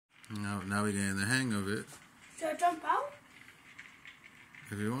Now we're getting the hang of it. Should I jump out?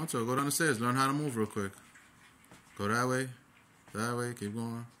 If you want to, go down the stairs. Learn how to move real quick. Go that way. That way. Keep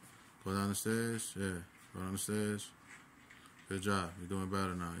going. Go down the stairs. Yeah. Go down the stairs. Good job. You're doing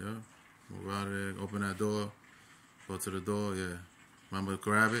better now. Yeah. Move out of there. Open that door. Go to the door. Yeah. Remember,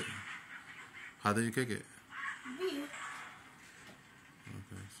 grab it. How do you kick it? B.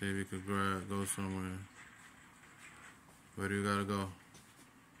 Okay. See if you could go somewhere. Where do you gotta go?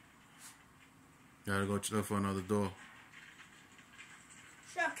 You gotta go look for another door.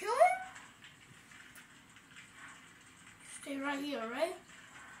 Should I kill him? Stay right here, right?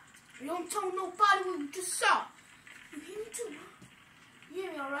 You don't tell nobody what you just saw. You hear me too, huh? You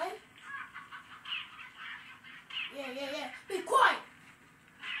hear me, alright? Yeah. Be quiet!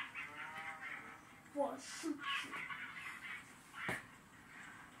 Wanna shoot you.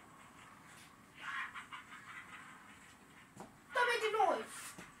 Stop making noise!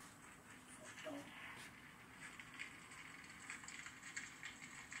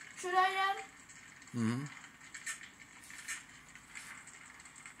 Should I, Dad? Mm-hmm.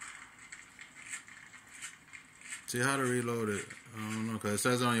 See how to reload it. I don't know, because it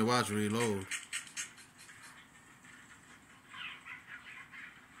says on your watch, reload.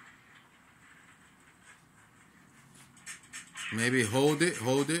 Maybe hold it,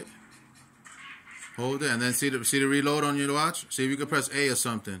 and then see the reload on your watch. See if you can press A or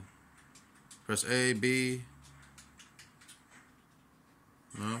something. Press A, B.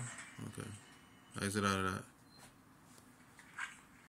 No? Okay. Exit out of that.